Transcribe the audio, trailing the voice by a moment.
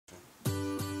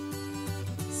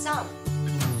some.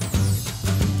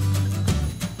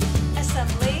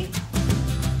 Assembly.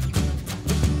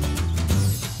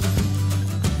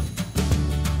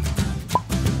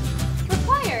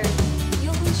 Required.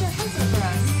 You'll lose your heads over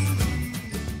us.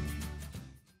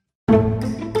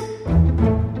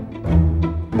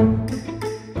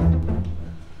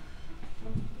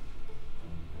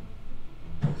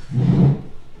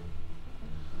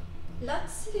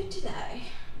 Lots to do today.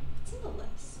 What's on the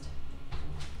list?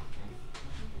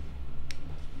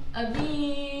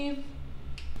 Aviv!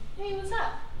 Hey, what's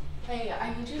up? Hey,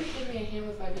 I need you to give me a hand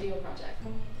with my video project.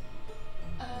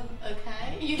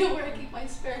 Okay. You know where I keep my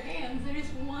spare hands.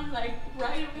 There's one, like,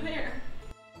 right over there.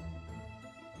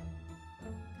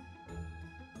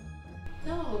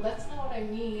 No, that's not what I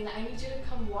mean. I need you to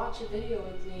come watch a video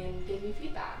with me and give me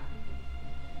feedback.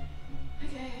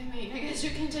 Okay, I mean, I guess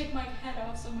you can take my head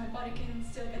off so my body can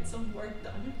still get some work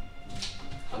done.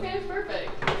 Okay,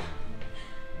 perfect.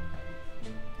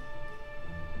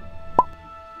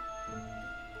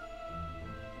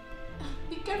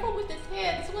 Be careful with this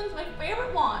head. This one's my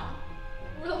favorite one.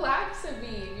 Relax,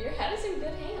 Aviv. Your head is in good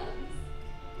hands.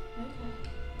 Okay.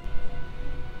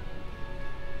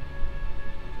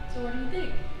 So what do you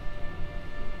think?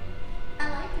 I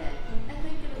like it. I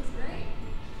think it looks great.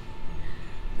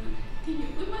 Can you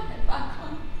put my head back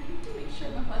on? I need to make sure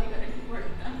my body got any work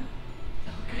done.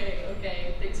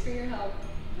 Okay. Thanks for your help.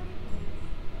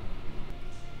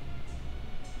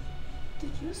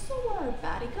 Did you see where our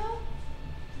body go?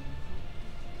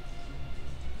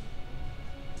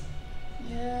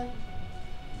 Yeah.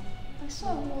 I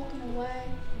saw him walking away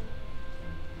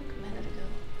like a minute ago.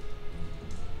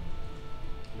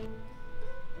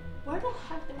 Where the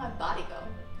heck did my body go?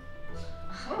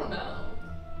 I don't know.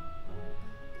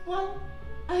 Well,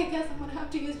 I guess I'm gonna have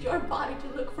to use your body to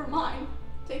look for mine.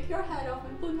 Take your head off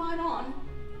and put mine on.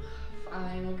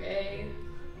 Fine, okay.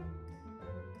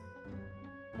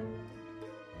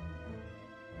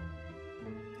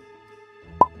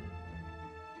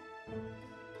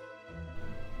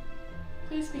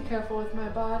 Please be careful with my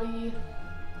body.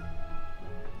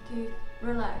 Dude,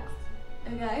 relax,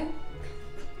 okay?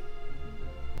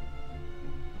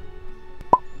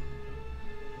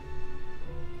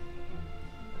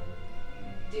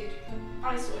 Dude,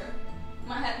 I swear,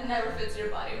 my head never fits your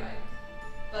body right.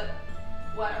 But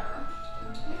whatever.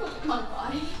 Look at my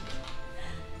body.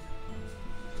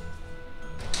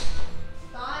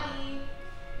 Body.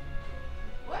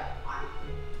 What?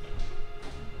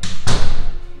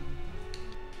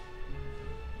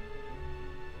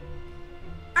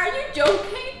 Are you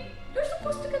joking? You're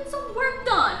supposed to get some work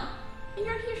done. And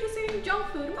you're here just eating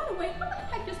junk food. And by the way, how the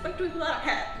heck do you expect to eat without a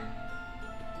head?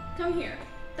 Come here.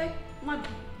 Take my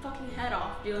fucking head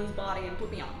off Dylan's body and put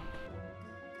me on.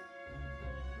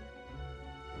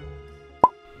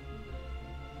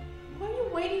 What are you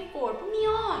waiting for? Put me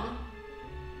on.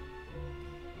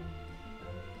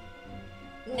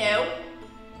 No.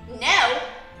 No.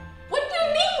 What do you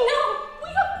mean no? We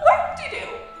have work to do.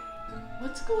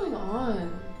 What's going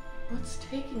on? What's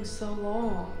taking so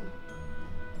long?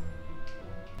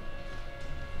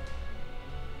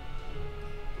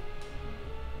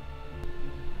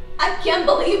 I can't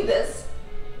believe this.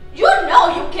 You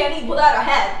know you can't eat without a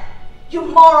head. You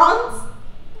morons.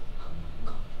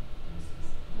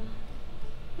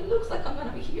 It looks like I'm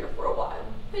gonna be here for a while.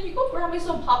 Can you go grab me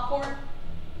some popcorn?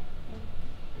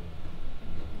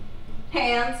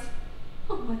 Hands.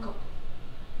 Oh my god.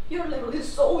 You're literally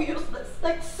so useless.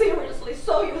 Like seriously,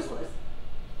 so useless.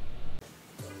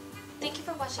 Thank you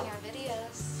for watching our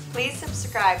videos. Please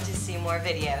subscribe to see more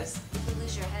videos. You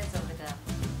lose your heads over them.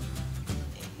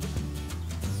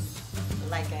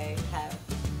 Like I have.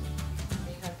 Are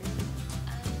you hungry? I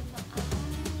have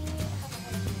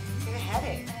a headache. You have a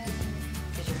headache?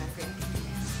 Because you're hungry?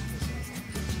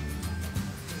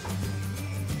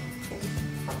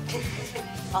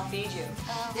 Yes. I'll feed you.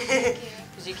 Oh, thank you.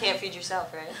 Because you can't feed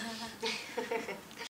yourself, right?